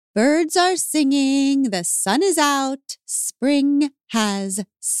Birds are singing, the sun is out, spring has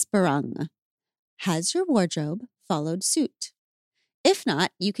sprung. Has your wardrobe followed suit? If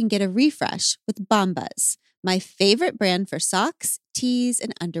not, you can get a refresh with Bombas, my favorite brand for socks, tees,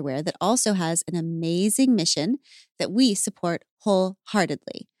 and underwear that also has an amazing mission that we support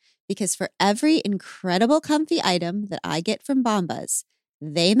wholeheartedly. Because for every incredible comfy item that I get from Bombas,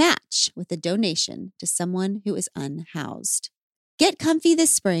 they match with a donation to someone who is unhoused. Get comfy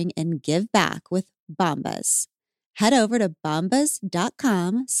this spring and give back with Bombas. Head over to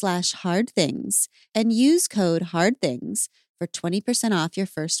bombas.com/hardthings and use code HARDTHINGS for 20% off your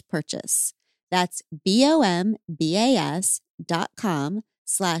first purchase. That's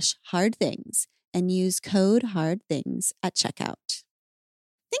bombas.com/hardthings and use code HARDTHINGS at checkout.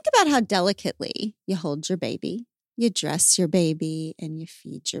 Think about how delicately you hold your baby, you dress your baby, and you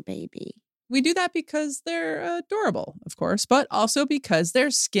feed your baby. We do that because they're adorable, of course, but also because their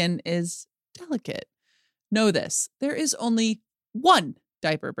skin is delicate. Know this, there is only one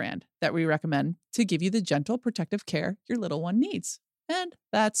diaper brand that we recommend to give you the gentle protective care your little one needs. And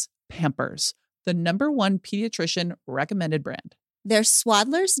that's Pampers, the #1 pediatrician recommended brand. Their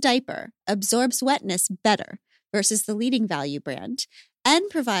Swaddler's diaper absorbs wetness better versus the leading value brand and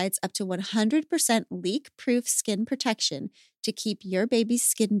provides up to 100% leak-proof skin protection to keep your baby's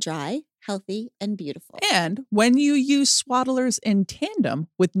skin dry, healthy, and beautiful. And when you use Swaddlers in tandem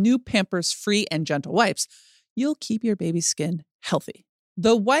with new Pampers Free and Gentle wipes, you'll keep your baby's skin healthy.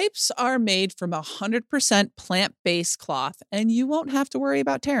 The wipes are made from 100% plant-based cloth, and you won't have to worry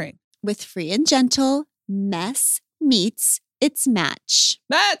about tearing. With Free and Gentle, mess meets its match.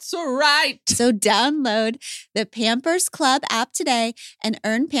 That's right. So download the Pampers Club app today and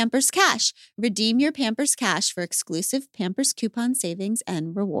earn Pampers Cash. Redeem your Pampers Cash for exclusive Pampers coupon savings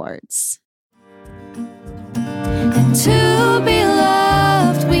and rewards. And to be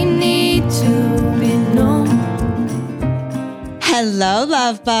loved, we need to be known. Hello,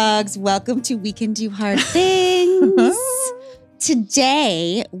 love bugs. Welcome to We Can Do Hard Things.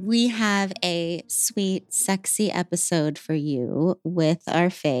 Today, we have a sweet, sexy episode for you with our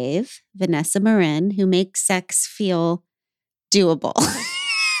fave, Vanessa Marin, who makes sex feel doable.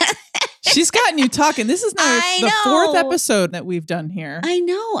 She's gotten you talking. This is now the fourth episode that we've done here. I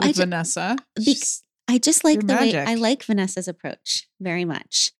know. With Vanessa. I just like the way magic. I like Vanessa's approach very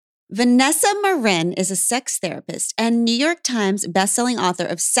much. Vanessa Marin is a sex therapist and New York Times bestselling author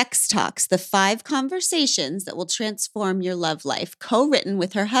of Sex Talks, the 5 conversations that will transform your love life, co-written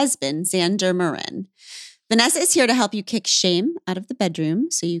with her husband, Xander Marin. Vanessa is here to help you kick shame out of the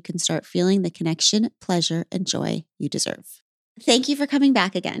bedroom so you can start feeling the connection, pleasure, and joy you deserve. Thank you for coming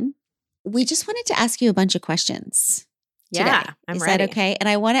back again. We just wanted to ask you a bunch of questions today. Yeah, I'm Is ready. that okay? And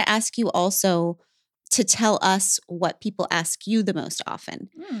I want to ask you also to tell us what people ask you the most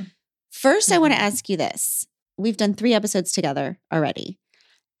often. First, I want to ask you this. We've done 3 episodes together already.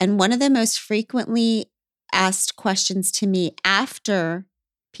 And one of the most frequently asked questions to me after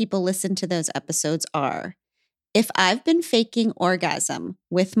people listen to those episodes are, if I've been faking orgasm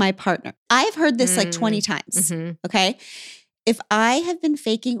with my partner. I've heard this like 20 times, okay? If I have been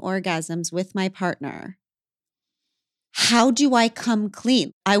faking orgasms with my partner, how do I come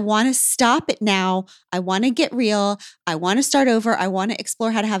clean? I want to stop it now. I want to get real. I want to start over. I want to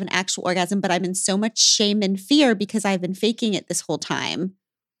explore how to have an actual orgasm, but I'm in so much shame and fear because I've been faking it this whole time.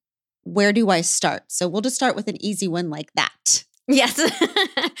 Where do I start? So we'll just start with an easy one like that. Yes.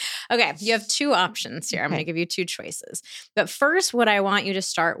 Okay. You have 2 options here. I'm going to give you 2 choices. But first, what I want you to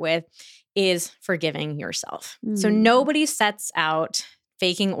start with is forgiving yourself. So nobody sets out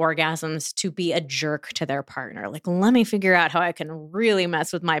faking orgasms to be a jerk to their partner. Like, let me figure out how I can really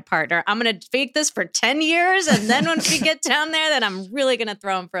mess with my partner. I'm going to fake this for 10 years. And then when we get down there, then I'm really going to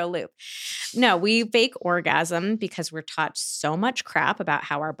throw him for a loop. No, we fake orgasm because we're taught so much crap about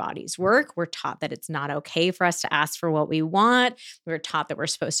how our bodies work. We're taught that it's not okay for us to ask for what we want. We're taught that we're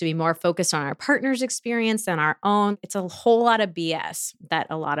supposed to be more focused on our partner's experience than our own. It's a whole lot of BS that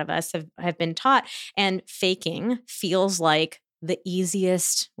a lot of us have been taught. And faking feels like the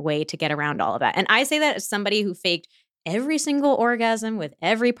easiest way to get around all of that. And I say that as somebody who faked every single orgasm with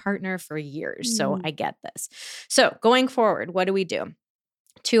every partner for years. So I get this. So going forward, what do we do?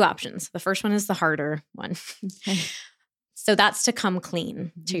 2 options. The first one is the harder one. So that's to come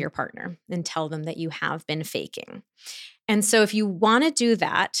clean to your partner and tell them that you have been faking. And so if you want to do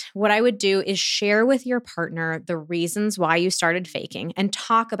that, what I would do is share with your partner the reasons why you started faking and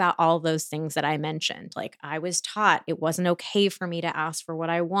talk about all those things that I mentioned. Like, I was taught it wasn't okay for me to ask for what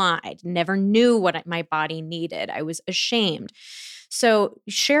I want. I never knew what my body needed. I was ashamed. So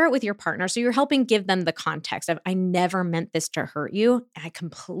share it with your partner. So you're helping give them the context of, I never meant this to hurt you. I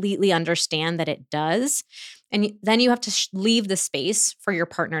completely understand that it does. And then you have to leave the space for your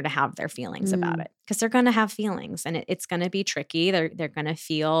partner to have their feelings about it, because they're going to have feelings, and it's going to be tricky. They're going to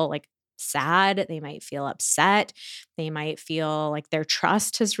feel like sad. They might feel upset. They might feel like their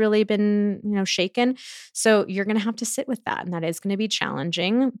trust has really been, shaken. So you're going to have to sit with that. And that is going to be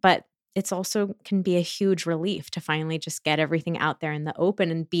challenging, but it's also can be a huge relief to finally just get everything out there in the open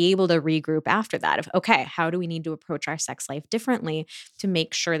and be able to regroup after that of, okay, how do we need to approach our sex life differently to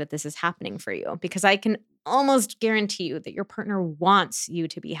make sure that this is happening for you? Because I can almost guarantee you that your partner wants you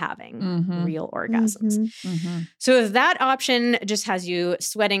to be having real orgasms. So if that option just has you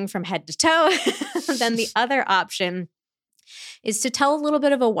sweating from head to toe, then the other option is to tell a little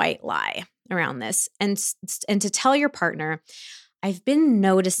bit of a white lie around this and to tell your partner, I've been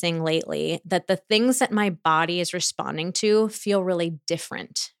noticing lately that the things that my body is responding to feel really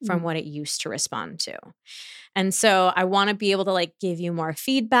different from what it used to respond to. And so I want to be able to give you more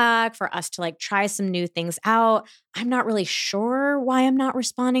feedback, for us to try some new things out. I'm not really sure why I'm not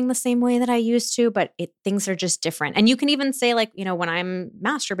responding the same way that I used to, but things are just different. And you can even say when I'm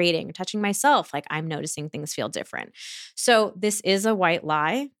masturbating, touching myself, I'm noticing things feel different. So this is a white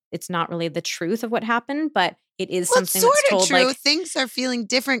lie. It's not really the truth of what happened, but it is something that's told. True. Things are feeling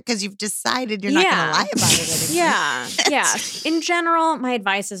different because you've decided you're not going to lie about it anymore. Yeah. In general, my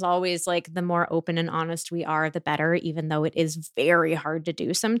advice is always the more open and honest we are, the better, even though it is very hard to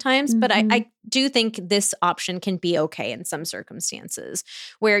do sometimes. But I do think this option can be okay in some circumstances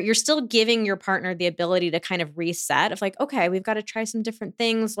where you're still giving your partner the ability to kind of reset of okay, we've got to try some different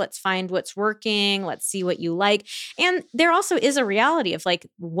things. Let's find what's working. Let's see what you like. And there also is a reality of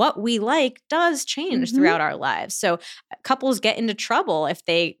what we like does change throughout our lives. So couples get into trouble if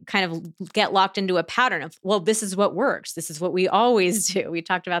they kind of get locked into a pattern of, well, this is what works. This is what we always do. We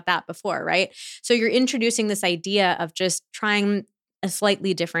talked about that before, right? So you're introducing this idea of just trying a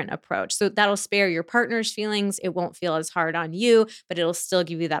slightly different approach. So that'll spare your partner's feelings. It won't feel as hard on you, but it'll still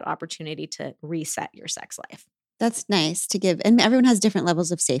give you that opportunity to reset your sex life. That's nice to give. And everyone has different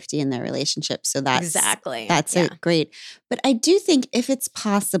levels of safety in their relationship. So that's great. But I do think if it's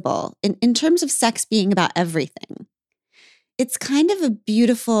possible, in terms of sex being about everything, it's kind of a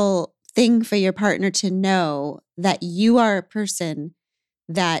beautiful thing for your partner to know that you are a person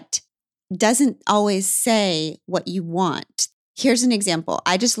that doesn't always say what you want. Here's an example.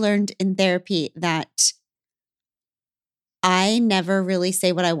 I just learned in therapy that I never really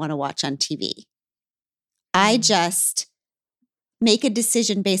say what I want to watch on TV. I just make a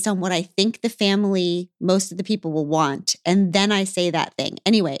decision based on what I think the family, most of the people will want. And then I say that thing.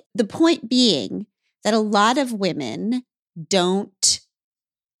 Anyway, the point being that a lot of women don't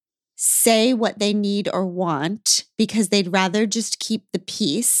say what they need or want because they'd rather just keep the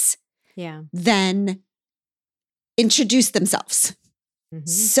peace than introduce themselves.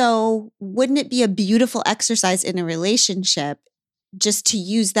 So wouldn't it be a beautiful exercise in a relationship just to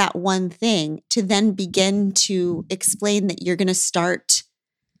use that one thing to then begin to explain that you're going to start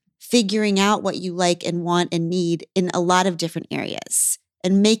figuring out what you like and want and need in a lot of different areas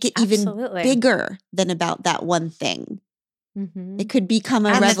and make it even bigger than about that one thing. It could become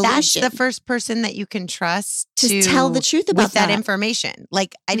a revolution. That's the first person that you can trust to tell the truth about that information.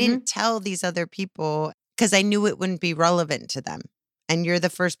 I didn't tell these other people because I knew it wouldn't be relevant to them. And you're the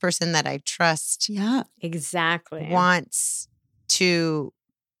first person that I trust. Yeah, exactly. Wants to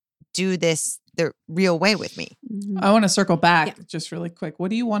do this the real way with me. I want to circle back just really quick. What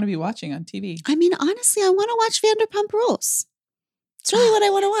do you want to be watching on TV? I mean, honestly, I want to watch Vanderpump Rules. It's really what I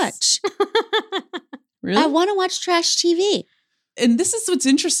want to watch. Really? I want to watch trash TV. And this is what's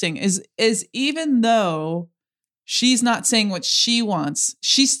interesting is even though she's not saying what she wants,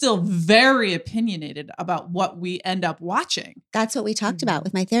 she's still very opinionated about what we end up watching. That's what we talked about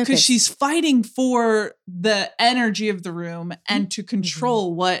with my therapist. Because she's fighting for the energy of the room and to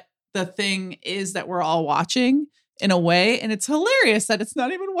control what the thing is that we're all watching in a way. And it's hilarious that it's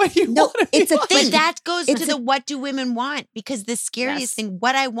not even what you want to it's a watching. thing. But that goes to the what do women want? Because the scariest thing,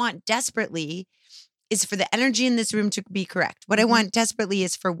 what I want desperately is for the energy in this room to be correct. What I want desperately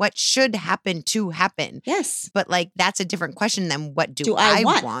is for what should happen to happen. Yes. But that's a different question than what do I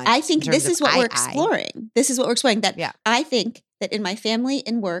want? I think this is what we're exploring. This is what we're exploring. That I think that in my family,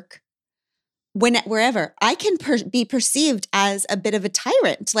 in work, wherever, I can be perceived as a bit of a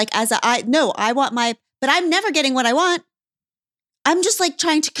tyrant. I want but I'm never getting what I want. I'm just like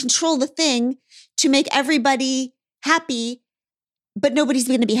trying to control the thing to make everybody happy. But nobody's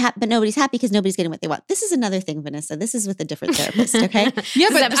going to be happy. But nobody's happy because nobody's getting what they want. This is another thing, Vanessa. This is with a different therapist. Okay. Yeah,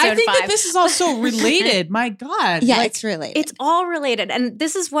 but I think 5. that this is also related. My God. Yeah, it's related. It's all related. And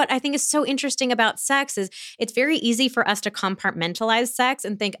this is what I think is so interesting about sex is it's very easy for us to compartmentalize sex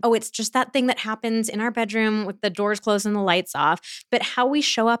and think, oh, it's just that thing that happens in our bedroom with the doors closed and the lights off. But how we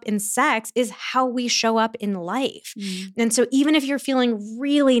show up in sex is how we show up in life. And so even if you're feeling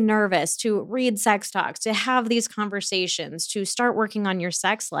really nervous to read sex talks, to have these conversations, to start working on your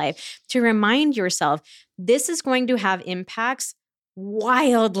sex life, to remind yourself this is going to have impacts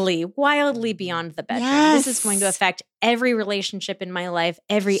wildly beyond the bedroom. Yes. This is going to affect every relationship in my life,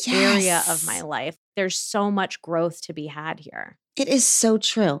 every area of my life. There's so much growth to be had here. It is so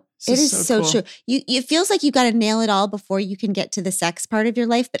true. This It is is so so cool. true. It feels like you got to nail it all before you can get to the sex part of your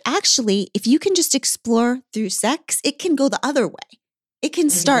life. But actually, if you can just explore through sex, it can go the other way. It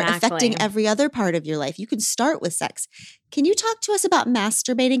can start affecting every other part of your life. You can start with sex. Can you talk to us about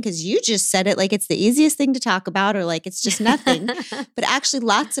masturbating? Because you just said it like it's the easiest thing to talk about or like it's just nothing. But actually,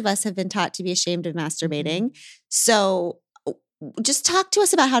 lots of us have been taught to be ashamed of masturbating. So just talk to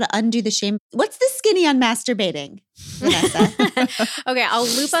us about how to undo the shame. What's the skinny on masturbating, Vanessa? Okay, I'll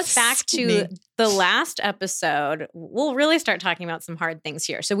loop us back to the last episode. We'll really start talking about some hard things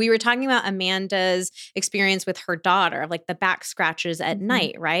here. So we were talking about Amanda's experience with her daughter, like the back scratches at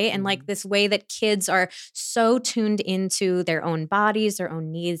night, right? And like this way that kids are so tuned into their own bodies, their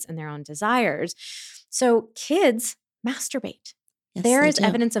own needs, and their own desires. So kids masturbate. Yes, there they is do.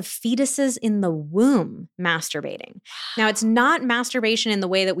 evidence of fetuses in the womb masturbating. Now, it's not masturbation in the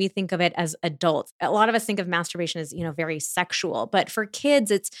way that we think of it as adults. A lot of us think of masturbation as, very sexual. But for kids,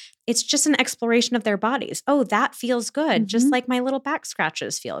 it's just an exploration of their bodies. Oh, that feels good, just like my little back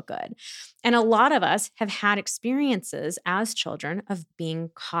scratches feel good. And a lot of us have had experiences as children of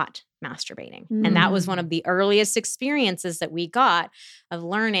being caught masturbating. And that was one of the earliest experiences that we got of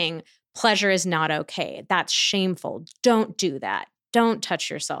learning pleasure is not okay. That's shameful. Don't do that. Don't touch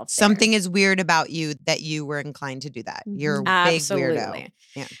yourself there. Something is weird about you that you were inclined to do that. You're a big weirdo.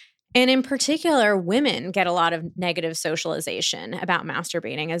 Yeah. And in particular, women get a lot of negative socialization about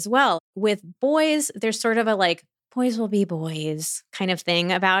masturbating as well. With boys, there's sort of a like, boys will be boys kind of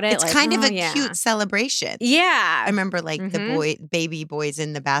thing about it. It's like, kind of a cute celebration. Yeah. I remember like the baby boys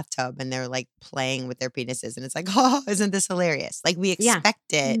in the bathtub and they're like playing with their penises and it's like, oh, isn't this hilarious? Like we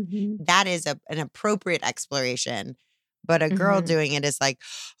expect it. That is an appropriate exploration. But a girl doing it is like,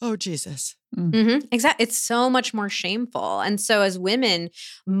 oh, Jesus. Exactly. It's so much more shameful. And so as women,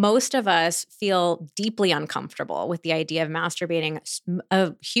 most of us feel deeply uncomfortable with the idea of masturbating.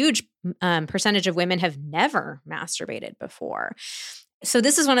 A huge percentage of women have never masturbated before. So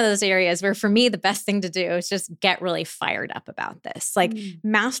this is one of those areas where for me, the best thing to do is just get really fired up about this. Like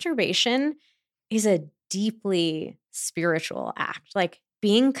masturbation is a deeply spiritual act. Like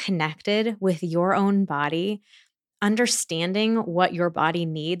being connected with your own body, understanding what your body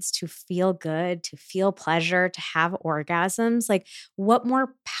needs to feel good, to feel pleasure, to have orgasms. Like, what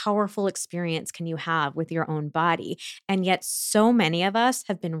more powerful experience can you have with your own body? And yet, so many of us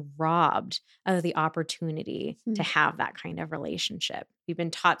have been robbed of the opportunity to have that kind of relationship. We've been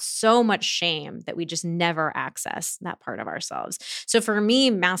taught so much shame that we just never access that part of ourselves. So for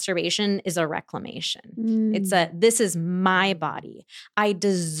me, masturbation is a reclamation. It's this is my body. I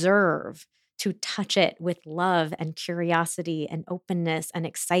deserve to touch it with love and curiosity and openness and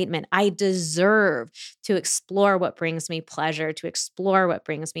excitement. I deserve to explore what brings me pleasure, to explore what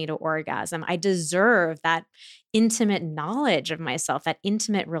brings me to orgasm. I deserve that intimate knowledge of myself, that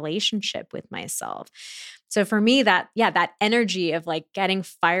intimate relationship with myself. So for me, that energy of like getting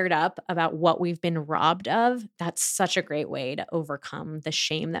fired up about what we've been robbed of, that's such a great way to overcome the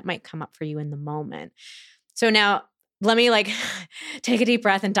shame that might come up for you in the moment. So now, let me like take a deep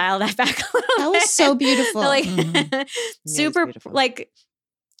breath and dial that back a little bit. That was so beautiful. So, like super beautiful. Like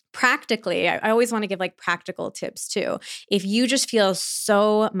practically, I always want to give like practical tips too. If you just feel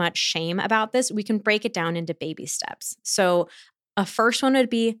so much shame about this, we can break it down into baby steps. So a first one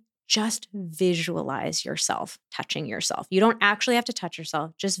would be just visualize yourself touching yourself. You don't actually have to touch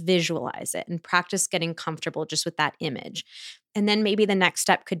yourself, just visualize it and practice getting comfortable just with that image. And then maybe the next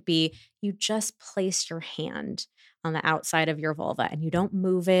step could be you just place your hand on the outside of your vulva and you don't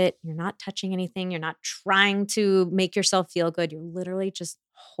move it. You're not touching anything. You're not trying to make yourself feel good. You're literally just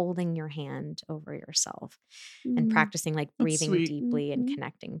holding your hand over yourself and practicing like breathing deeply and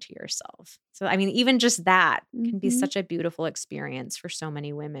connecting to yourself. So, I mean, even just that can be such a beautiful experience for so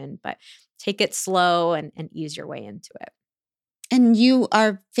many women, but take it slow and ease your way into it. And you are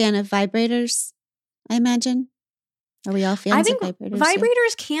a fan of vibrators, I imagine? Are we all fans I think of vibrators?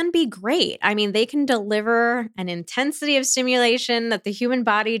 vibrators can be great. I mean, they can deliver an intensity of stimulation that the human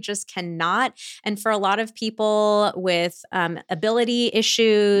body just cannot. And for a lot of people with ability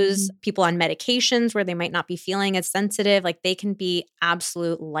issues, people on medications where they might not be feeling as sensitive, like they can be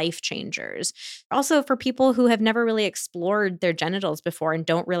absolute life changers. Also, for people who have never really explored their genitals before and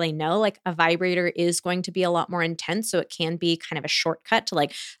don't really know, like a vibrator is going to be a lot more intense. So it can be kind of a shortcut to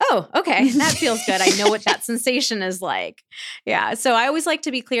like, oh, okay, that feels good. I know what that sensation is like. Yeah. So I always like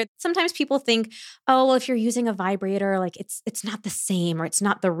to be clear. Sometimes people think, oh, well, if you're using a vibrator, like it's not the same or it's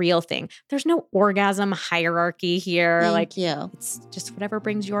not the real thing. There's no orgasm hierarchy here. Thank you. It's just whatever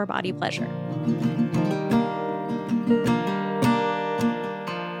brings your body pleasure.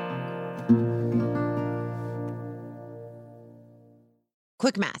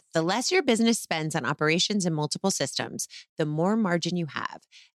 Quick math. The less your business spends on operations and multiple systems, the more margin you have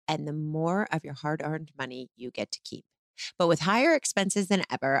and the more of your hard-earned money you get to keep. But with higher expenses than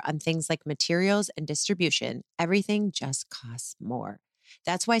ever on things like materials and distribution, everything just costs more.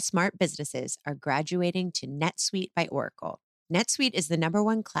 That's why smart businesses are graduating to NetSuite by Oracle. NetSuite is the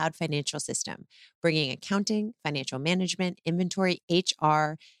 #1 cloud financial system, bringing accounting, financial management, inventory,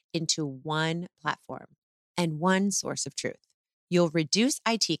 HR into one platform and one source of truth. You'll reduce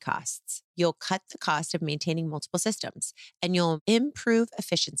IT costs, you'll cut the cost of maintaining multiple systems, and you'll improve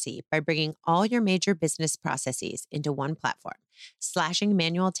efficiency by bringing all your major business processes into one platform, slashing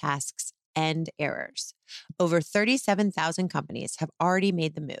manual tasks and errors. Over 37,000 companies have already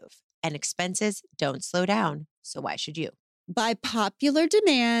made the move, and expenses don't slow down, so why should you? By popular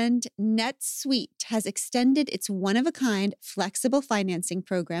demand, NetSuite has extended its one-of-a-kind flexible financing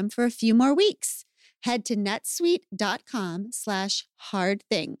program for a few more weeks. Head to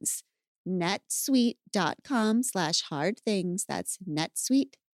netsuite.com/hardthings. netsuite.com/hardthings. That's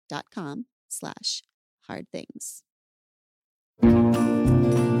netsuite.com/hardthings.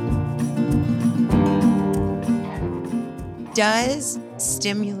 Does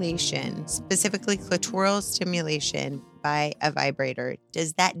stimulation, specifically clitoral stimulation by a vibrator,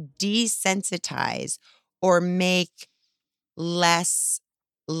 does that desensitize or make less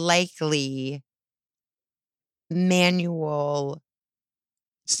likely manual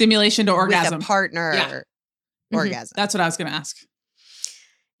stimulation to orgasm with a partner orgasm? That's what I was going to ask.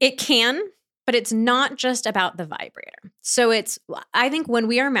 It can, but it's not just about the vibrator. So I think when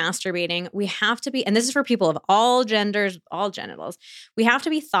we are masturbating, we have to be, and this is for people of all genders, all genitals, we have to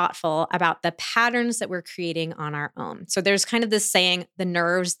be thoughtful about the patterns that we're creating on our own. So there's kind of this saying, the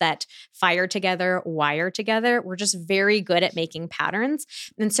nerves that fire together, wire together. We're just very good at making patterns.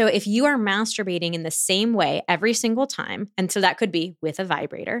 And so if you are masturbating in the same way every single time, and so that could be with a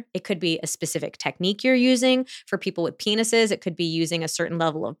vibrator, it could be a specific technique you're using. For people with penises, it could be using a certain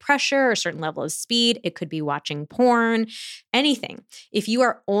level of pressure or a certain level of speed. It could be watching porn, anything. If you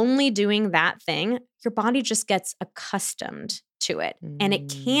are only doing that thing, your body just gets accustomed to it. And it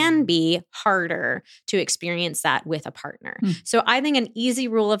can be harder to experience that with a partner. So I think an easy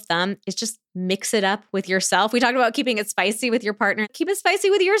rule of thumb is just mix it up with yourself. We talked about keeping it spicy with your partner. Keep it spicy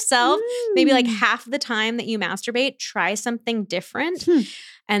with yourself. Maybe like half the time that you masturbate, try something different.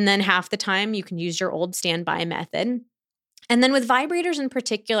 And then half the time you can use your old standby method. And then with vibrators in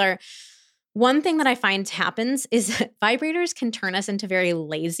particular, one thing that I find happens is that vibrators can turn us into very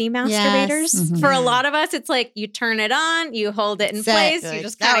lazy masturbators. Yes. For a lot of us, it's like you turn it on, you hold it in place, you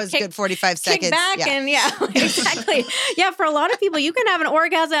just kind of good 45 seconds. Kick back and exactly. Yeah, for a lot of people, you can have an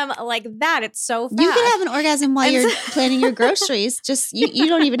orgasm like that. It's so fast. You can have an orgasm while you're planning your groceries. Just you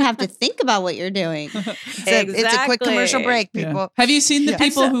don't even have to think about what you're doing. It's a quick commercial break, people. Yeah. Have you seen the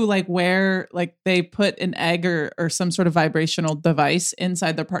people who like wear, like they put an egg or some sort of vibrational device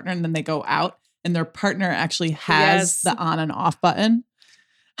inside their partner and then they go out and their partner actually has the on and off button?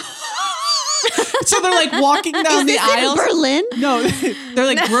 So they're like walking down the aisles. In Berlin? No, they're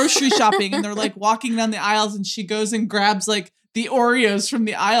like grocery shopping and they're like walking down the aisles and she goes and grabs like the Oreos from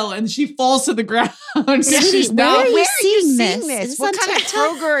the aisle and she falls to the ground. Where are you seeing this? What kind of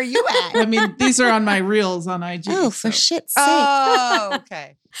Kroger are you at? I mean, these are on my reels on IG. Oh, for shit's sake. Oh,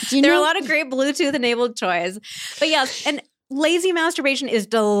 okay. There are a lot of great Bluetooth enabled toys. But yeah, and lazy masturbation is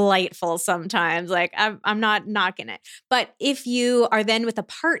delightful sometimes. Like I'm not knocking it. But if you are then with a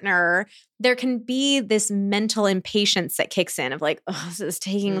partner, there can be this mental impatience that kicks in of like, oh, this is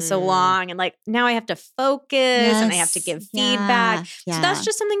taking so long. And like, now I have to focus and I have to give feedback. Yeah. So that's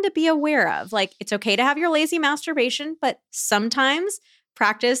just something to be aware of. Like, it's okay to have your lazy masturbation, but sometimes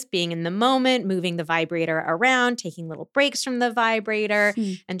practice being in the moment, moving the vibrator around, taking little breaks from the vibrator,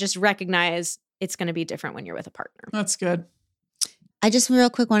 and just recognize it's going to be different when you're with a partner. That's good. I just real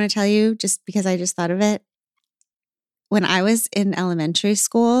quick want to tell you, just because I just thought of it, when I was in elementary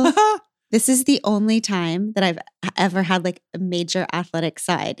school, this is the only time that I've ever had like a major athletic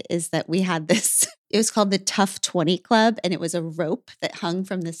side is that we had this, it was called the Tough 20 Club, and it was a rope that hung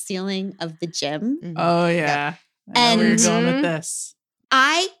from the ceiling of the gym. Oh, yeah. I know where you're going with this.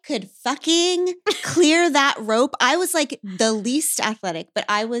 I could fucking clear that rope. I was like the least athletic, but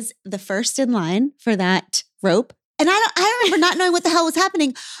I was the first in line for that rope. And I remember not knowing what the hell was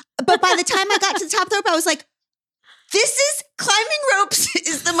happening. But by the time I got to the top of the rope, I was like, this is climbing ropes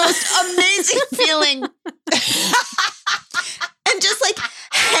is the most amazing feeling. And just like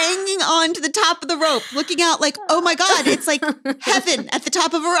hanging on to the top of the rope, looking out like, oh my God, it's like heaven at the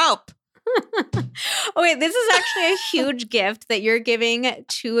top of a rope. Oh, wait, this is actually a huge gift that you're giving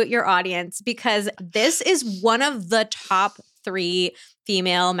to your audience because this is one of the top 3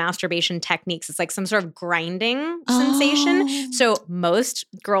 female masturbation techniques. It's like some sort of grinding sensation. So most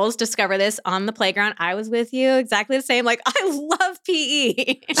girls discover this on the playground. I was with you, exactly the same. Like, I love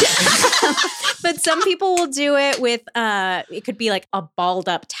PE. But some people will do it with, it could be like a balled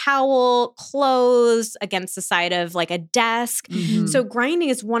up towel, clothes against the side of like a desk. Mm-hmm. So grinding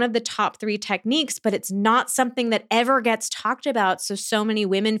is one of the top 3 techniques, but it's not something that ever gets talked about. So many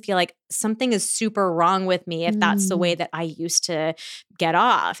women feel like something is super wrong with me if that's the way that I used to get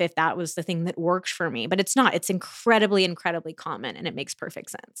off, if that was the thing that worked for me. But it's not. It's incredibly, incredibly common, and it makes perfect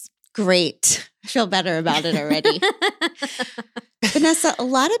sense. Great. I feel better about it already. Vanessa, a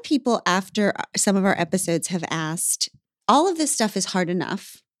lot of people after some of our episodes have asked, all of this stuff is hard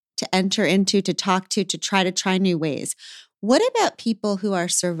enough to enter into, to talk to try new ways. What about people who are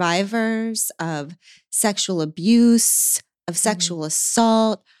survivors of sexual abuse, of sexual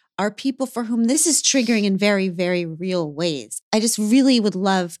assault, are people for whom this is triggering in very, very real ways? I just really would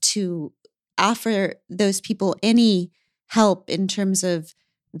love to offer those people any help in terms of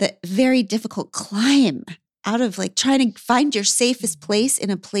the very difficult climb out of like trying to find your safest place in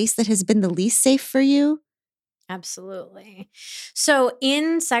a place that has been the least safe for you. Absolutely. So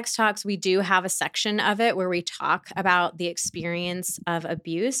in Sex Talks, we do have a section of it where we talk about the experience of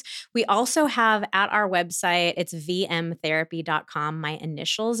abuse. We also have at our website, it's vmtherapy.com, my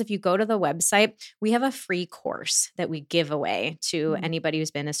initials. If you go to the website, we have a free course that we give away to anybody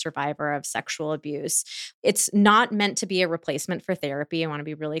who's been a survivor of sexual abuse. It's not meant to be a replacement for therapy. I want to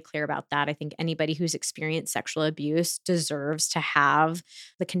be really clear about that. I think anybody who's experienced sexual abuse deserves to have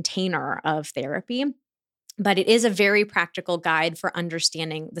the container of therapy. But it is a very practical guide for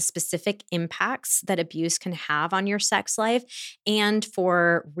understanding the specific impacts that abuse can have on your sex life and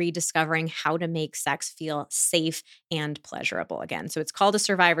for rediscovering how to make sex feel safe and pleasurable again. So it's called a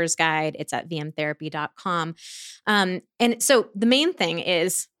survivor's guide. It's at vmtherapy.com. And so the main thing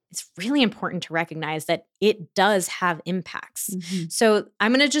is, it's really important to recognize that it does have impacts. Mm-hmm. So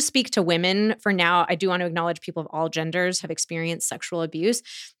I'm going to just speak to women for now. I do want to acknowledge people of all genders have experienced sexual abuse,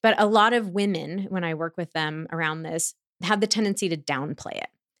 but a lot of women, when I work with them around this, have the tendency to downplay it.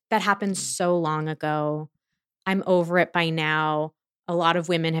 That happened so long ago. I'm over it by now. A lot of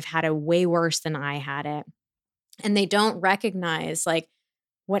women have had it way worse than I had it. And they don't recognize like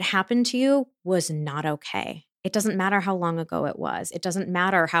what happened to you was not okay. It doesn't matter how long ago it was. It doesn't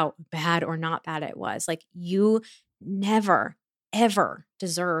matter how bad or not bad it was. Like you never, ever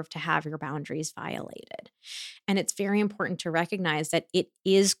deserve to have your boundaries violated. And it's very important to recognize that it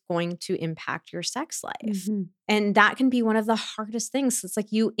is going to impact your sex life. Mm-hmm. And that can be one of the hardest things. It's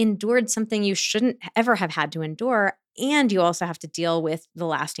like you endured something you shouldn't ever have had to endure. And you also have to deal with the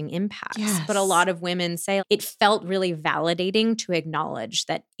lasting impacts. Yes. But a lot of women say it felt really validating to acknowledge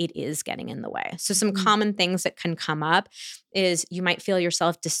that it is getting in the way. So some common things that can come up is you might feel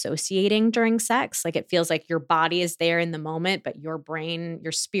yourself dissociating during sex. Like it feels like your body is there in the moment, but your brain,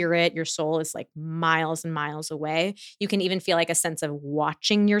 your spirit, your soul is like miles and miles away. You can even feel like a sense of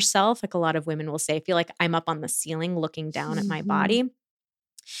watching yourself. Like a lot of women will say, feel like I'm up on the ceiling looking down at my body.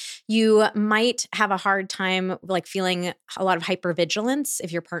 You might have a hard time like feeling a lot of hypervigilance.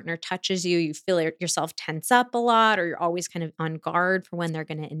 If your partner touches you, you feel yourself tense up a lot, or you're always kind of on guard for when they're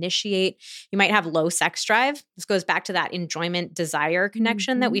going to initiate. You might have low sex drive. This goes back to that enjoyment desire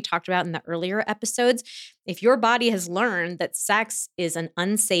connection that we talked about in the earlier episodes. If your body has learned that sex is an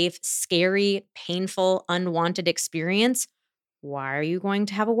unsafe, scary, painful, unwanted experience, why are you going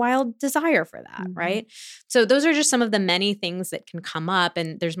to have a wild desire for that, right? So those are just some of the many things that can come up,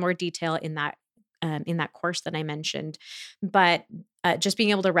 and there's more detail in that course that I mentioned. But just being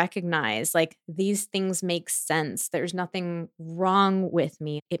able to recognize, like, these things make sense. There's nothing wrong with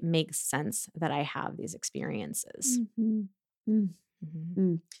me. It makes sense that I have these experiences.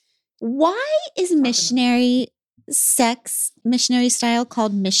 Why is missionary sex missionary style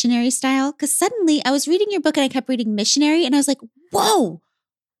called missionary style? Because suddenly I was reading your book and I kept reading missionary and I was like, whoa,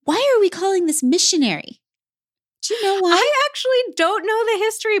 why are we calling this missionary? Do you know why? I actually don't know the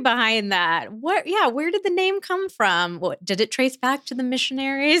history behind that. Where did the name come from? Did it trace back to the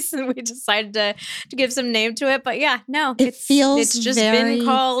missionaries? And we decided to give some name to it. But it's just been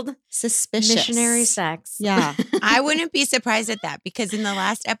called suspicious missionary sex. Yeah. I wouldn't be surprised at that because in the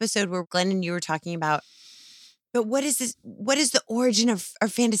last episode where Glenn and you were talking about, but what is this? What is the origin of our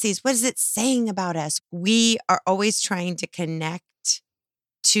fantasies? What is it saying about us? We are always trying to connect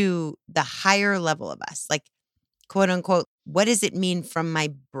to the higher level of us. Like, quote unquote, what does it mean from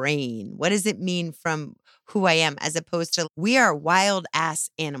my brain? What does it mean from who I am? As opposed to, we are wild ass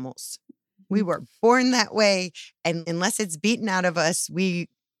animals. We were born that way. And unless it's beaten out of us, we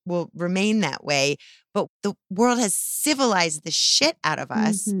will remain that way. But the world has civilized the shit out of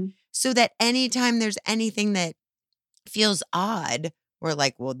us so that anytime there's anything that feels odd, we're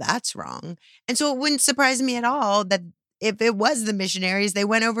like, well, that's wrong. And so it wouldn't surprise me at all that if it was the missionaries, they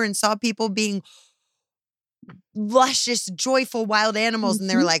went over and saw people being luscious, joyful, wild animals. And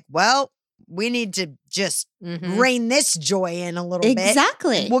they were like, well, we need to just rein this joy in a little bit.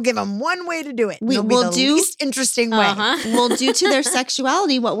 Exactly. We'll give them one way to do it. We'll be the do least interesting way. We'll do to their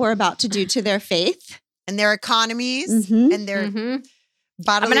sexuality what we're about to do to their faith. And their economies and their bodily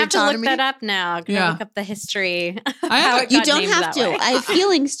I'm going to have autonomy. to look that up now. I'm going to look up the history. You don't have to. I have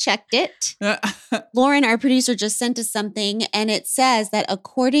feelings checked it. Lauren, our producer, just sent us something, and it says that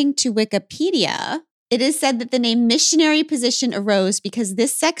according to Wikipedia, it is said that the name missionary position arose because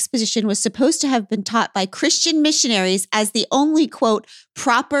this sex position was supposed to have been taught by Christian missionaries as the only, quote,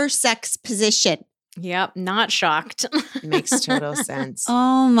 proper sex position. Yep, not shocked. Makes total sense.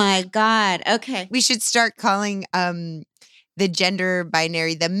 Oh my God. Okay. We should start calling the gender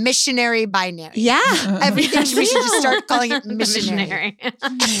binary the missionary binary. Yeah. Everything we should just start calling it missionary.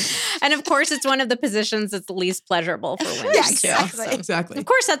 And of course, it's one of the positions that's least pleasurable for women. Yeah, exactly. Too. Exactly. Of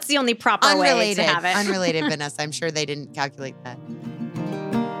course, that's the only proper way to have it. Unrelated, Vanessa. I'm sure they didn't calculate that.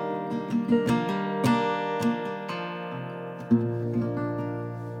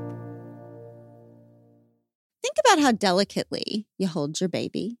 Think about how delicately you hold your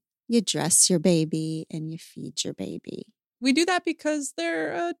baby, you dress your baby, and you feed your baby. We do that because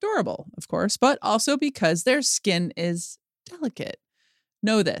they're adorable, of course, but also because their skin is delicate.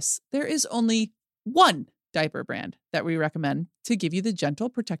 Know this, there is only one diaper brand that we recommend to give you the gentle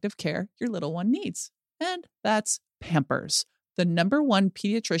protective care your little one needs. And that's Pampers, the #1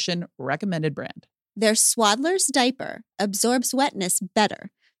 pediatrician recommended brand. Their Swaddler's diaper absorbs wetness better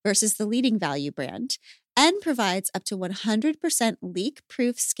versus the leading value brand and provides up to 100%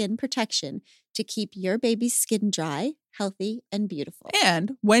 leak-proof skin protection to keep your baby's skin dry, healthy, and beautiful.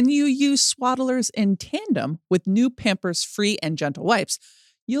 And when you use Swaddlers in tandem with new Pampers Free and Gentle wipes,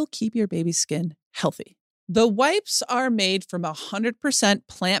 you'll keep your baby's skin healthy. The wipes are made from 100%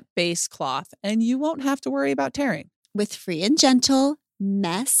 plant-based cloth, and you won't have to worry about tearing. With Free and Gentle,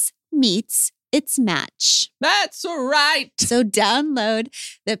 mess meets its match. That's right. So download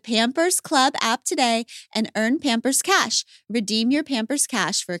the Pampers Club app today and earn Pampers Cash. Redeem your Pampers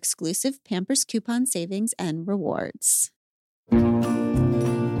Cash for exclusive Pampers coupon savings and rewards.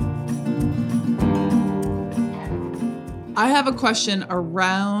 I have a question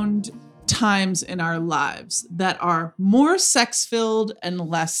around times in our lives that are more sex-filled and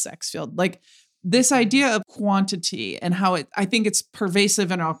less sex-filled. Like this idea of quantity and how I think it's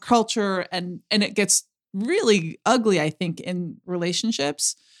pervasive in our culture and it gets really ugly, I think, in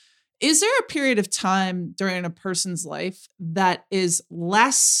relationships. Is there a period of time during a person's life that is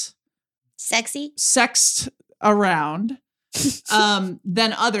less sexy, sexed around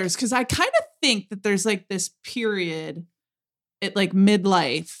than others? Because I kind of think that there's like this period at like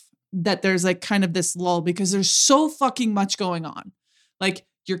midlife that there's like kind of this lull because there's so fucking much going on. Like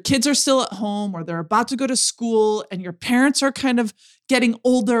your kids are still at home or they're about to go to school and your parents are kind of getting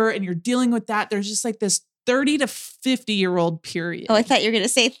older and you're dealing with that. There's just like this 30 to 50-year-old period. Oh, I thought you were going to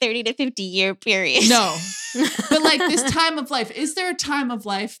say 30 to 50-year period. No. But like this time of life, is there a time of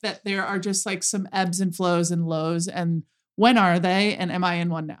life that there are just like some ebbs and flows and lows? And when are they? And am I in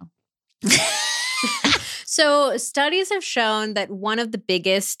one now? So studies have shown that one of the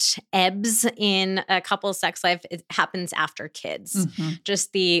biggest ebbs in a couple's sex life happens after kids.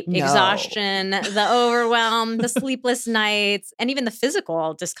 Just the exhaustion, the overwhelm, the sleepless nights, and even the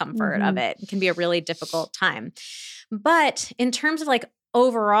physical discomfort of it can be a really difficult time. But in terms of like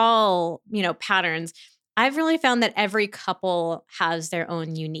overall, patterns, I've really found that every couple has their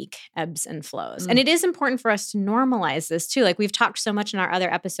own unique ebbs and flows. And it is important for us to normalize this too. Like we've talked so much in our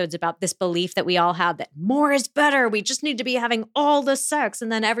other episodes about this belief that we all have that more is better. We just need to be having all the sex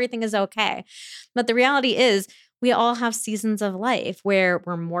and then everything is okay. But the reality is we all have seasons of life where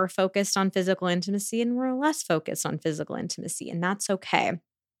we're more focused on physical intimacy and we're less focused on physical intimacy, and that's okay.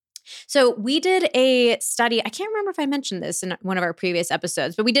 So we did a study. I can't remember if I mentioned this in one of our previous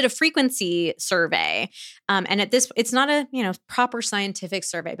episodes, but we did a frequency survey. And it's not a proper scientific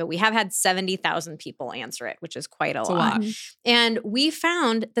survey, but we have had 70,000 people answer it, which is quite a lot. And we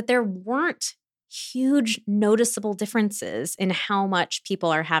found that there weren't huge noticeable differences in how much people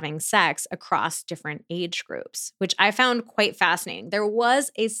are having sex across different age groups, which I found quite fascinating. There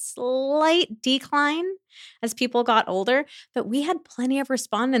was a slight decline as people got older, but we had plenty of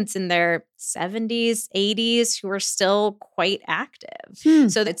respondents in their 70s, 80s who were still quite active.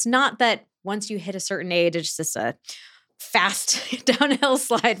 So it's not that once you hit a certain age, it's just a fast downhill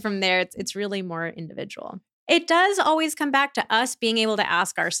slide from there. It's really more individual. It does always come back to us being able to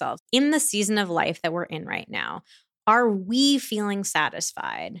ask ourselves, in the season of life that we're in right now, are we feeling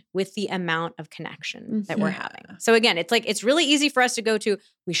satisfied with the amount of connection that we're having? So again, it's really easy for us to go to,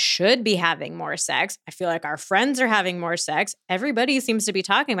 we should be having more sex. I feel like our friends are having more sex. Everybody seems to be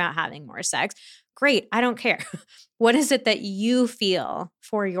talking about having more sex. Great, I don't care. What is it that you feel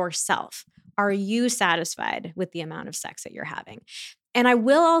for yourself? Are you satisfied with the amount of sex that you're having? And I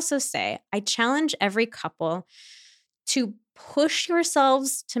will also say, I challenge every couple to push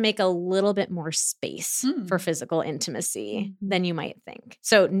yourselves to make a little bit more space for physical intimacy than you might think.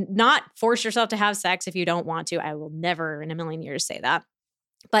 So not force yourself to have sex if you don't want to. I will never in a million years say that.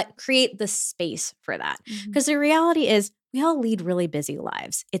 But create the space for that. Because the reality is, we all lead really busy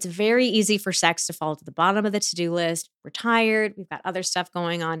lives. It's very easy for sex to fall to the bottom of the to-do list. We're tired. We've got other stuff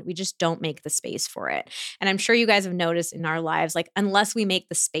going on. We just don't make the space for it. And I'm sure you guys have noticed in our lives, like unless we make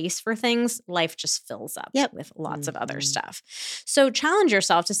the space for things, life just fills up with lots of other stuff. So challenge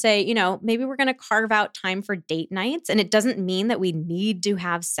yourself to say, maybe we're going to carve out time for date nights. And it doesn't mean that we need to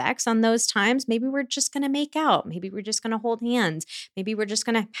have sex on those times. Maybe we're just going to make out. Maybe we're just going to hold hands. Maybe we're just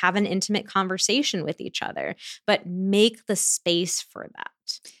going to have an intimate conversation with each other. But make the space for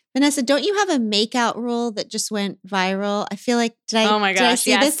that. Vanessa, don't you have a makeout rule that just went viral? I feel like, oh my gosh,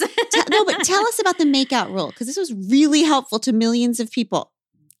 did I see this? No, but tell us about the makeout rule, because this was really helpful to millions of people.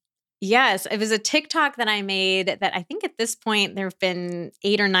 Yes, it was a TikTok that I made that I think at this point there have been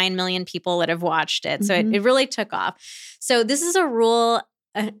 8 or 9 million people that have watched it. So it really took off. So this is a rule,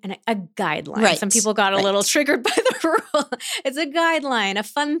 a guideline. Right. Some people got a little triggered by the rule. It's a guideline, a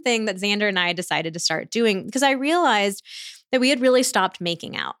fun thing that Xander and I decided to start doing because I realized that we had really stopped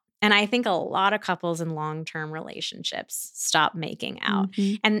making out. And I think a lot of couples in long-term relationships stop making out.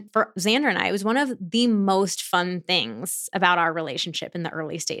 And for Xander and I, it was one of the most fun things about our relationship in the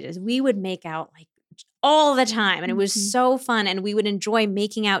early stages. We would make out like all the time. And it was so fun. And we would enjoy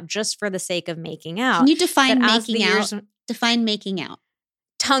making out just for the sake of making out. Can you define making out? Define making out.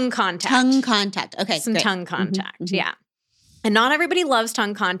 Tongue contact. Tongue contact. Okay, Some great. tongue contact. Yeah. And not everybody loves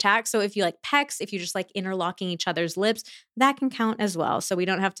tongue contact. So if you like pecks, if you just like interlocking each other's lips, that can count as well. So we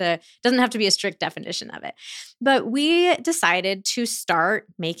doesn't have to be a strict definition of it. But we decided to start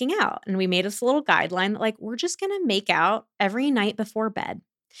making out. And we made us a little guideline that like, we're just going to make out every night before bed.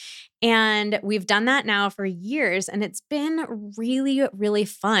 And we've done that now for years. And it's been really, really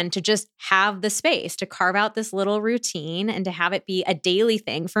fun to just have the space to carve out this little routine and to have it be a daily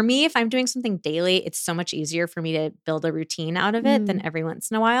thing. For me, if I'm doing something daily, it's so much easier for me to build a routine out of it than every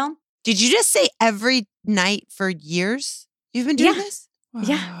once in a while. Did you just say every night for years you've been doing this? Wow.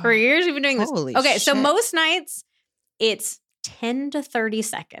 Yeah, for years we've been doing Holy this. Okay, shit. so most nights it's 10 to 30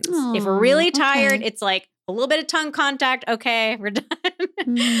 seconds. If we're really tired, it's like a little bit of tongue contact. Okay, we're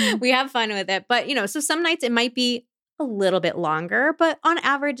done. We have fun with it. But, so some nights it might be a little bit longer, but on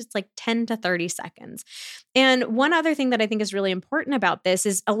average, it's like 10 to 30 seconds. And one other thing that I think is really important about this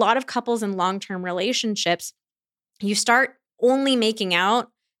is a lot of couples in long-term relationships, you start only making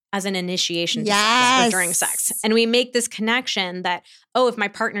out as an initiation to sex or during sex. And we make this connection that, if my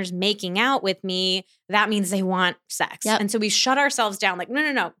partner's making out with me, that means they want sex. And so we shut ourselves down like,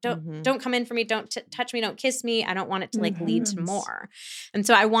 no, don't come in for me. Don't touch me. Don't kiss me. I don't want it to like lead to more. And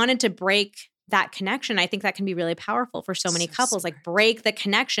so I wanted to break that connection, I think that can be really powerful for so many couples. Like break the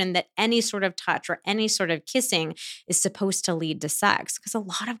connection that any sort of touch or any sort of kissing is supposed to lead to sex. Because a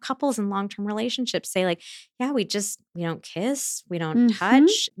lot of couples in long-term relationships say like, yeah, we don't kiss, we don't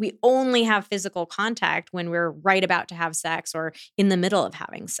touch. We only have physical contact when we're right about to have sex or in the middle of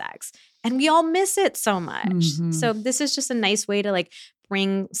having sex. And we all miss it so much. So this is just a nice way to like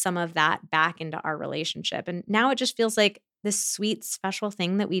bring some of that back into our relationship. And now it just feels like this sweet, special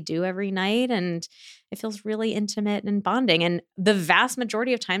thing that we do every night. And it feels really intimate and bonding. And the vast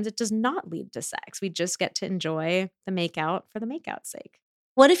majority of times it does not lead to sex. We just get to enjoy the makeout for the makeout's sake.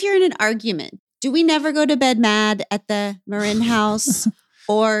 What if you're in an argument? Do we never go to bed mad at the Marin house?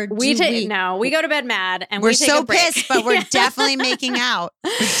 Or no, we go to bed mad and we're we take so a break. pissed, but we're definitely making out.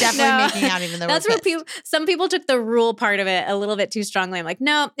 We're definitely making out, even though that's we're where some people took the rule part of it a little bit too strongly. I'm like,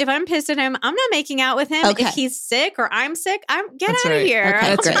 no, if I'm pissed at him, I'm not making out with him. Okay. If he's sick or I'm sick, get That's out of right. here. Okay,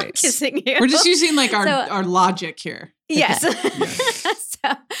 I'm that's not right. kissing you. We're just using like our logic here. Yes. So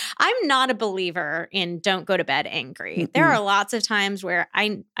I'm not a believer in don't go to bed angry. There are lots of times where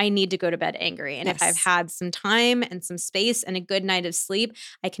I need to go to bed angry. And if I've had some time and some space and a good night of sleep,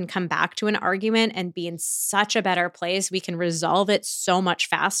 I can come back to an argument and be in such a better place. We can resolve it so much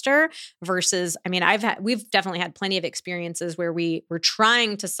faster versus, I mean, we've definitely had plenty of experiences where we were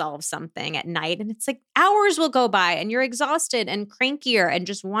trying to solve something at night and it's like hours will go by and you're exhausted and crankier and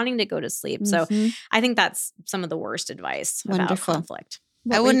just wanting to go to sleep. So I think that's some of the worst advice about conflict.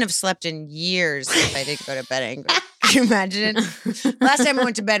 I wouldn't have slept in years if I didn't go to bed angry. Can you imagine? Last time I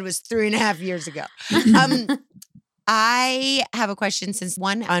went to bed was 3.5 years ago. I have a question, since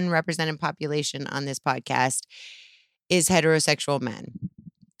one unrepresented population on this podcast is heterosexual men.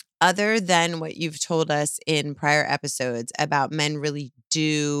 Other than what you've told us in prior episodes about men really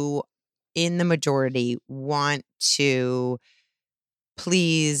do, in the majority, want to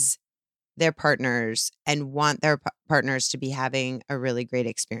please their partners and want their partners to be having a really great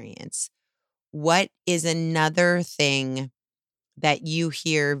experience. What is another thing that you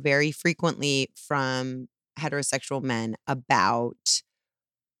hear very frequently from heterosexual men about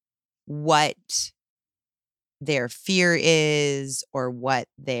what their fear is or what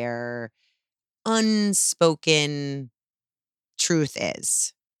their unspoken truth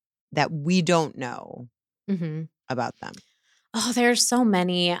is that we don't know about them? Oh, there's so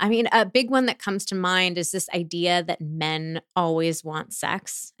many. I mean, a big one that comes to mind is this idea that men always want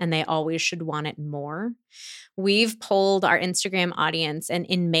sex and they always should want it more. We've polled our Instagram audience, and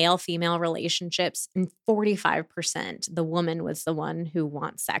in male-female relationships, in 45%, the woman was the one who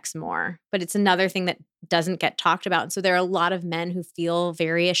wants sex more. But it's another thing that doesn't get talked about. And so there are a lot of men who feel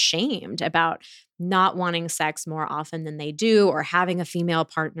very ashamed about not wanting sex more often than they do, or having a female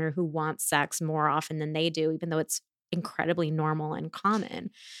partner who wants sex more often than they do, even though it's incredibly normal and common.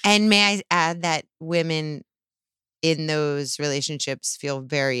 And may I add that women in those relationships feel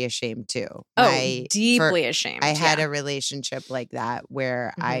very ashamed too. Deeply ashamed. I had a relationship like that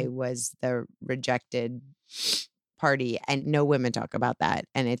where I was the rejected party, and no women talk about that.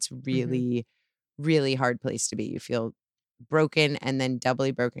 And it's really, really hard place to be. You feel broken and then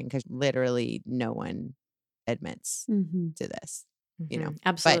doubly broken because literally no one admits to this. You know,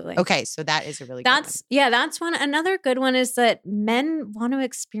 absolutely. But, okay, so that is a really good one. That's one. Another good one is that men want to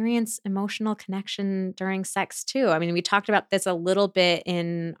experience emotional connection during sex too. I mean, we talked about this a little bit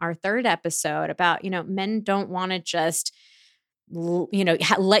in our third episode about, men don't want to just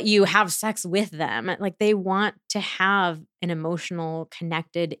let you have sex with them. Like they want to have an emotional,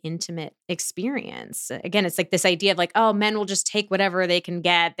 connected, intimate experience. Again, it's like this idea of like, oh, men will just take whatever they can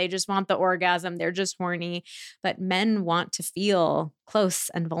get. They just want the orgasm. They're just horny. But men want to feel close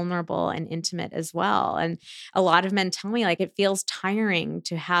and vulnerable and intimate as well. And a lot of men tell me like, it feels tiring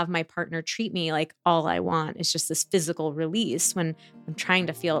to have my partner treat me like all I want is just this physical release when I'm trying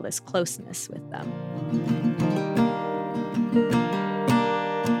to feel this closeness with them.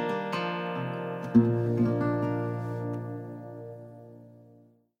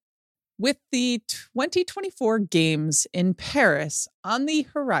 With the 2024 Games in Paris on the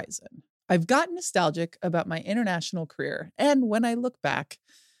horizon, I've gotten nostalgic about my international career. And when I look back,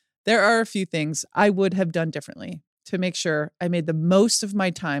 there are a few things I would have done differently to make sure I made the most of my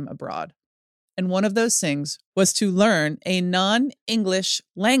time abroad. And one of those things was to learn a non-English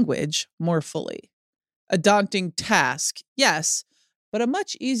language more fully. A daunting task, yes, but a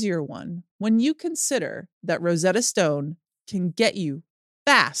much easier one when you consider that Rosetta Stone can get you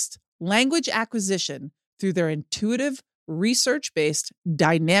fast language acquisition through their intuitive, research-based,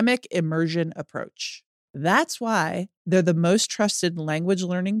 dynamic immersion approach. That's why they're the most trusted language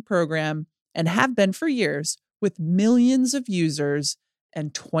learning program and have been for years, with millions of users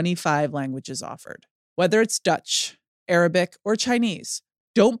and 25 languages offered. Whether it's Dutch, Arabic, or Chinese,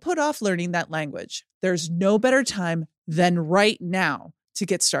 don't put off learning that language. There's no better time than right now to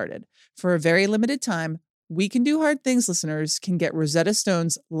get started. For a very limited time, We Can Do Hard Things listeners can get Rosetta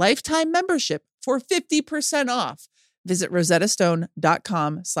Stone's lifetime membership for 50% off. Visit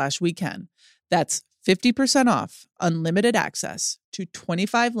rosettastone.com/weekend. That's 50% off unlimited access to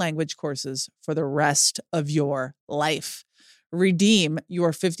 25 language courses for the rest of your life. Redeem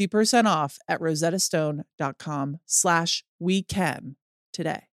your 50% off at rosettastone.com/weekend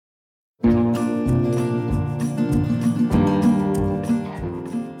today.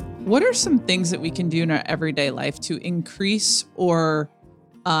 What are some things that we can do in our everyday life to increase or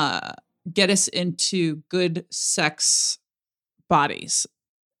get us into good sex bodies?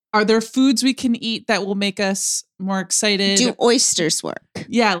 Are there foods we can eat that will make us more excited? Do oysters work?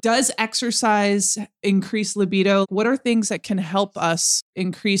 Yeah. Does exercise increase libido? What are things that can help us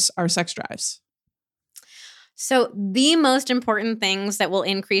increase our sex drives? So the most important things that will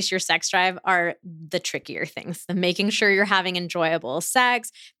increase your sex drive are the trickier things. The making sure you're having enjoyable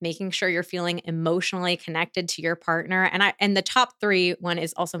sex, making sure you're feeling emotionally connected to your partner. And the top 3 one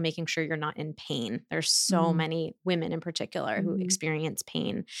is also making sure you're not in pain. There's so many women in particular who experience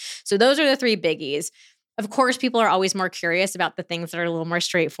pain. So those are the 3 biggies. Of course, people are always more curious about the things that are a little more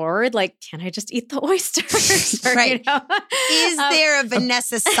straightforward, like, can I just eat the oysters? Or, right. Is there a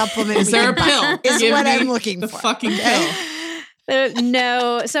Vanessa supplement? Is there a pill? Is what I'm looking the for. The fucking pill.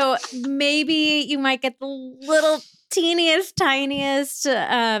 No. So maybe you might get the little tiniest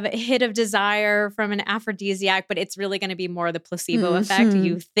hit of desire from an aphrodisiac, but it's really going to be more the placebo effect.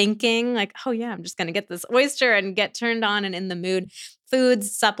 You thinking like, oh yeah, I'm just going to get this oyster and get turned on and in the mood.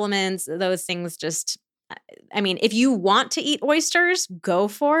 Foods, supplements, those things just... I mean, if you want to eat oysters, go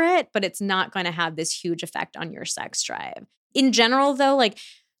for it, but it's not going to have this huge effect on your sex drive. In general, though, like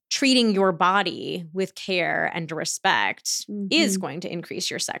treating your body with care and respect is going to increase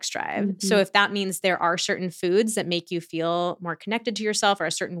your sex drive. So if that means there are certain foods that make you feel more connected to yourself or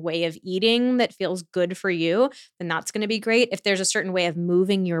a certain way of eating that feels good for you, then that's going to be great. If there's a certain way of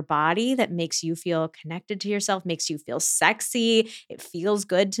moving your body that makes you feel connected to yourself, makes you feel sexy, it feels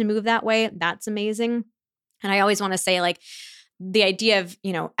good to move that way, that's amazing. And I always want to say, like, the idea of,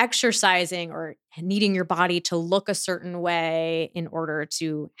 exercising or needing your body to look a certain way in order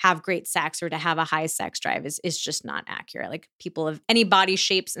to have great sex or to have a high sex drive is just not accurate. Like, people of any body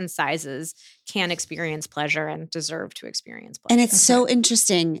shapes and sizes can experience pleasure and deserve to experience pleasure. And it's so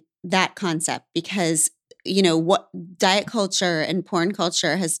interesting, that concept, because what diet culture and porn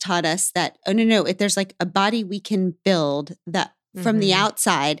culture has taught us that, oh, no, if there's like a body we can build that from the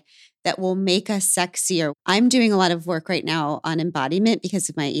outside that will make us sexier. I'm doing a lot of work right now on embodiment because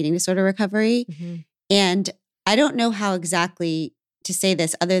of my eating disorder recovery. And I don't know how exactly to say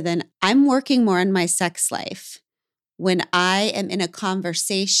this other than I'm working more on my sex life when I am in a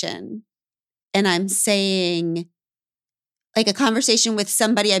conversation and I'm saying, like a conversation with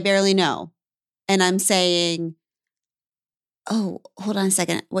somebody I barely know, and I'm saying, oh, hold on a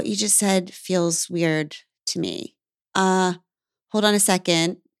second. What you just said feels weird to me. Hold on a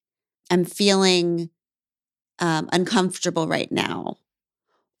second. I'm feeling uncomfortable right now.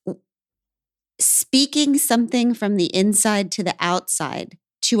 Speaking something from the inside to the outside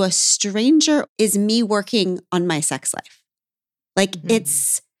to a stranger is me working on my sex life. Like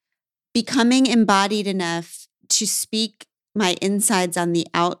it's becoming embodied enough to speak my insides on the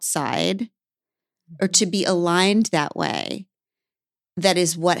outside or to be aligned that way. That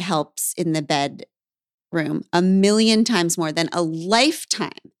is what helps in the bedroom 1,000,000 times more than a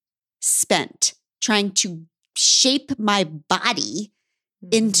lifetime spent trying to shape my body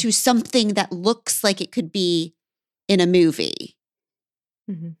into something that looks like it could be in a movie.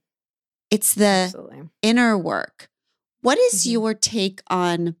 It's the inner work. What is your take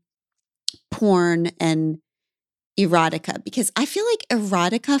on porn and erotica? Because I feel like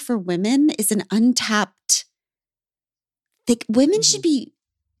erotica for women is an untapped thing. Women should be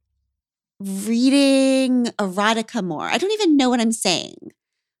reading erotica more. I don't even know what I'm saying.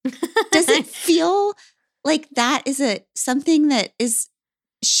 Does it feel like that is something that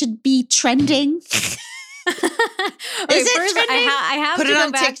should be trending? Is it trending? I have Put to it go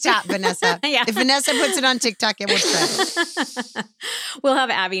on back TikTok, Vanessa. Yeah. If Vanessa puts it on TikTok, it will trend. We'll have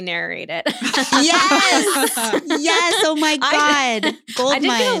Abby narrate it. Yes. Yes. Oh my God. I did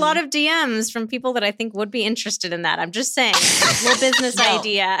get a lot of DMs from people that I think would be interested in that. I'm just saying, a little business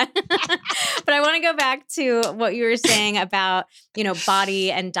idea. But I want to go back to what you were saying about,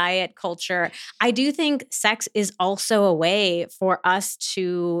 body and diet culture. I do think sex is also a way for us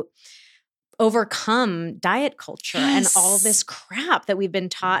to overcome diet culture and all this crap that we've been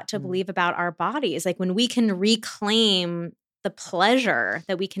taught to believe about our bodies. Like when we can reclaim the pleasure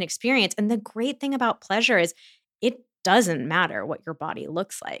that we can experience. And the great thing about pleasure is it doesn't matter what your body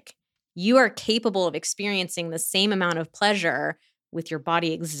looks like. You are capable of experiencing the same amount of pleasure with your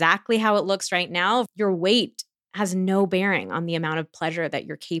body exactly how it looks right now. Your weight has no bearing on the amount of pleasure that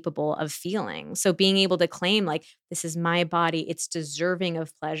you're capable of feeling. So being able to claim like, this is my body, it's deserving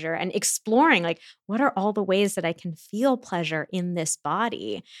of pleasure, and exploring like, what are all the ways that I can feel pleasure in this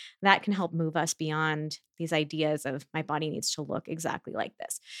body? That can help move us beyond these ideas of my body needs to look exactly like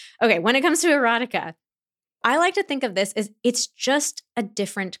this. Okay, when it comes to erotica, I like to think of this as it's just a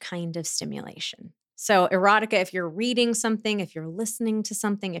different kind of stimulation. So erotica, if you're reading something, if you're listening to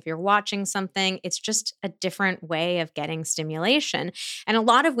something, if you're watching something, it's just a different way of getting stimulation. And a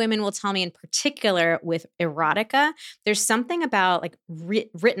lot of women will tell me in particular with erotica, there's something about like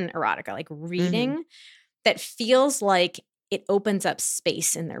written erotica, like reading that feels like it opens up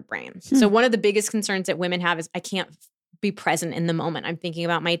space in their brain. So one of the biggest concerns that women have is I can't be present in the moment. I'm thinking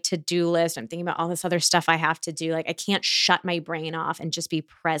about my to-do list. I'm thinking about all this other stuff I have to do. Like I can't shut my brain off and just be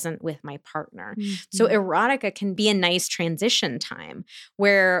present with my partner. So erotica can be a nice transition time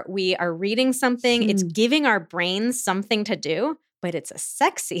where we are reading something. It's giving our brains something to do, but it's a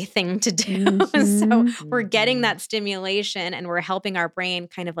sexy thing to do. So we're getting that stimulation and we're helping our brain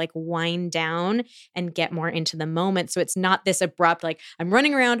kind of like wind down and get more into the moment. So it's not this abrupt, like I'm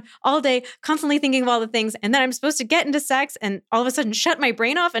running around all day, constantly thinking of all the things. And then I'm supposed to get into sex and all of a sudden shut my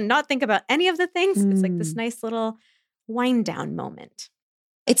brain off and not think about any of the things. It's like this nice little wind down moment.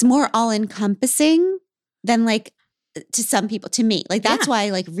 It's more all encompassing than like, to some people, to me, like that's why I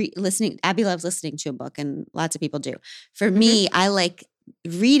like listening. Abby loves listening to a book and lots of people do. For me, I like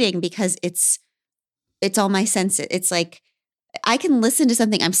reading because it's all my senses. It's like I can listen to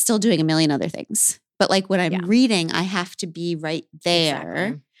something. I'm still doing a million other things. But like when I'm reading, I have to be right there.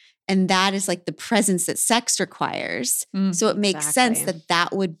 Exactly. And that is like the presence that sex requires. So it makes sense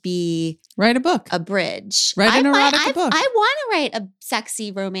that would be write a book, a bridge. Write an erotica book. I want to write a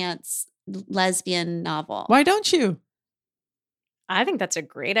sexy romance lesbian novel. Why don't you? I think that's a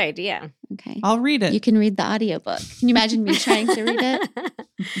great idea. Okay. I'll read it. You can read the audiobook. Can you imagine me trying to read it?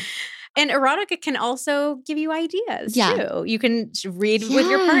 And erotica can also give you ideas too. You can read with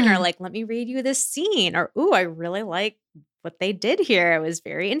your partner, like, let me read you this scene. Or, ooh, I really like what they did here. It was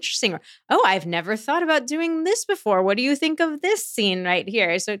very interesting. Or, oh, I've never thought about doing this before. What do you think of this scene right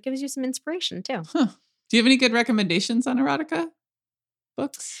here? So it gives you some inspiration too. Do you have any good recommendations on erotica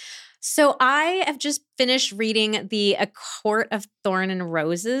books? So I have just finished reading the A Court of Thorn and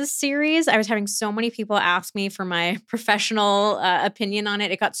Roses series. I was having so many people ask me for my professional opinion on it.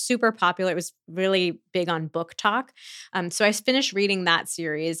 It got super popular. It was really big on Book Talk. So I finished reading that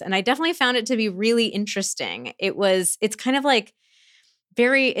series and I definitely found it to be really interesting. It's kind of like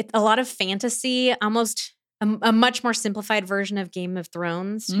a lot of fantasy, almost a much more simplified version of Game of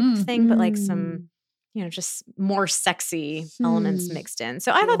Thrones type of thing, but like some just more sexy elements mixed in.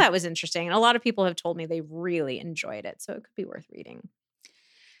 So I thought that was interesting. And a lot of people have told me they really enjoyed it. So it could be worth reading.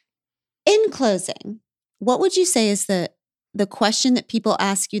 In closing, what would you say is the question that people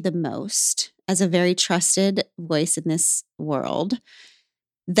ask you the most as a very trusted voice in this world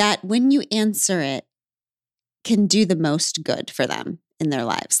that when you answer it can do the most good for them in their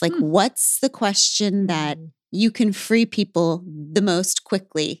lives? Like what's the question that you can free people the most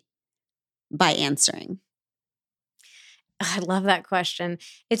quickly by answering? I love that question.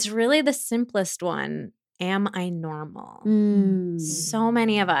 It's really the simplest one. Am I normal? So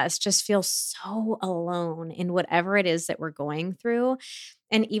many of us just feel so alone in whatever it is that we're going through.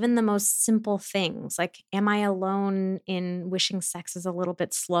 And even the most simple things like, am I alone in wishing sex is a little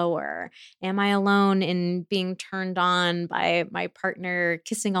bit slower? Am I alone in being turned on by my partner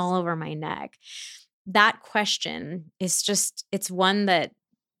kissing all over my neck? That question is it's one that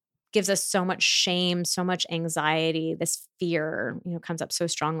gives us so much shame, so much anxiety. This fear, comes up so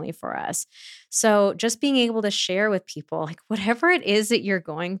strongly for us. So just being able to share with people, like whatever it is that you're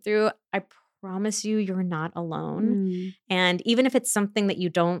going through, I promise you, you're not alone. And even if it's something that you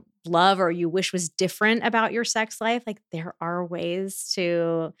don't love or you wish was different about your sex life, like there are ways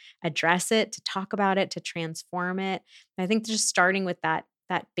to address it, to talk about it, to transform it. And I think just starting with that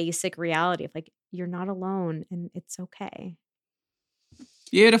basic reality of like, you're not alone and it's okay.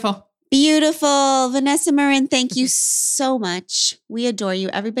 Beautiful. Vanessa Marin, thank you so much. We adore you.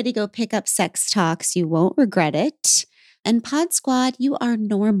 Everybody go pick up Sex Talks. You won't regret it. And Pod Squad, you are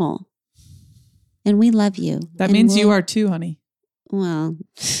normal. And we love you. That means you are too, honey. Well,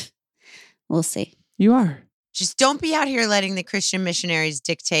 we'll see. You are. Just don't be out here letting the Christian missionaries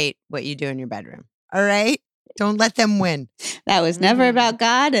dictate what you do in your bedroom. All right? Don't let them win. That was never about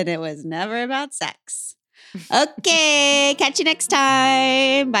God, and it was never about sex. Okay, catch you next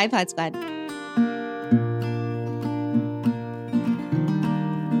time. Bye, Pod Squad.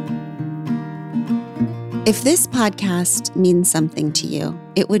 If this podcast means something to you,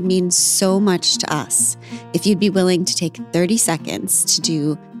 it would mean so much to us if you'd be willing to take 30 seconds to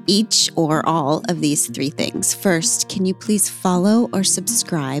do each or all of these 3 things. First, can you please follow or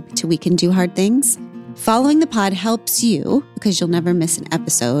subscribe to We Can Do Hard Things? Following the pod helps you because you'll never miss an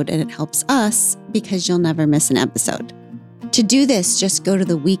episode, and it helps us because you'll never miss an episode. To do this, just go to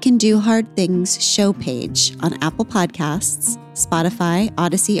the We Can Do Hard Things show page on Apple Podcasts, Spotify,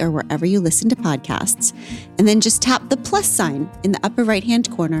 Odyssey, or wherever you listen to podcasts, and then just tap the plus sign in the upper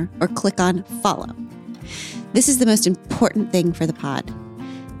right-hand corner or click on follow. This is the most important thing for the pod.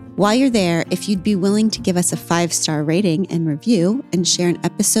 While you're there, if you'd be willing to give us a 5-star rating and review and share an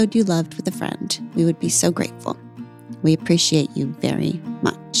episode you loved with a friend, we would be so grateful. We appreciate you very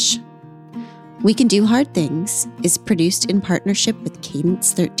much. We Can Do Hard Things is produced in partnership with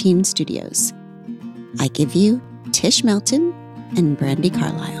Cadence 13 Studios. I give you Tish Melton and Brandy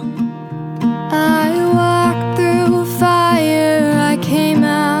Carlisle. I walked through fire, I came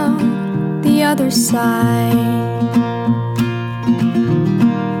out the other side.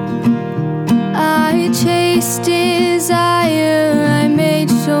 I chased desire, I made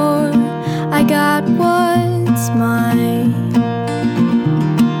sure I got what's mine.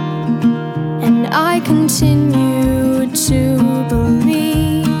 And I continue to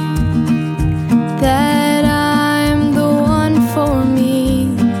believe that I'm the one for me.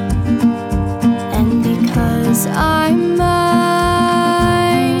 And because I'm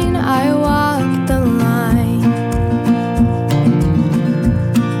mine, I walk the line.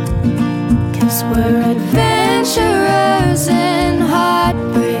 'Cause we're adventurers and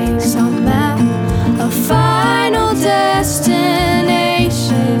heartbreaks on map, a final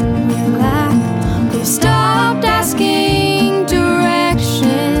destination we lack. We've stopped asking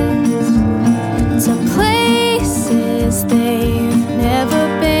directions to places they've never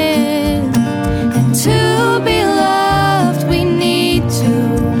been. And to be loved, we need to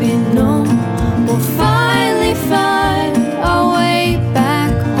be known. We'll finally find our way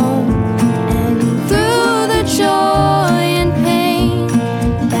back home. And through the joy and pain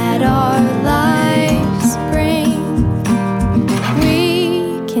that our lives bring, we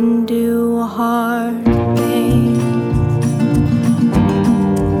can do hard things.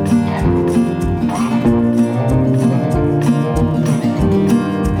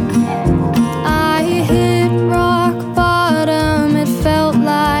 I hit rock bottom, it felt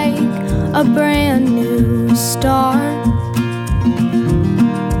like a brand new start.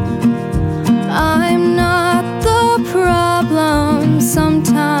 I'm not the problem,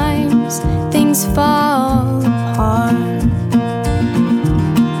 sometimes things fall apart.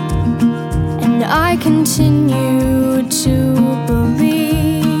 And I continue to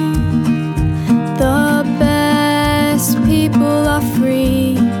believe the best people are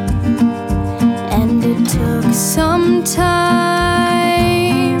free. And it took some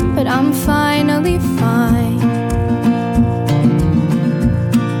time, but I'm finally fine.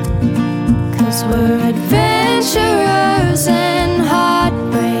 'Cause we're adventurers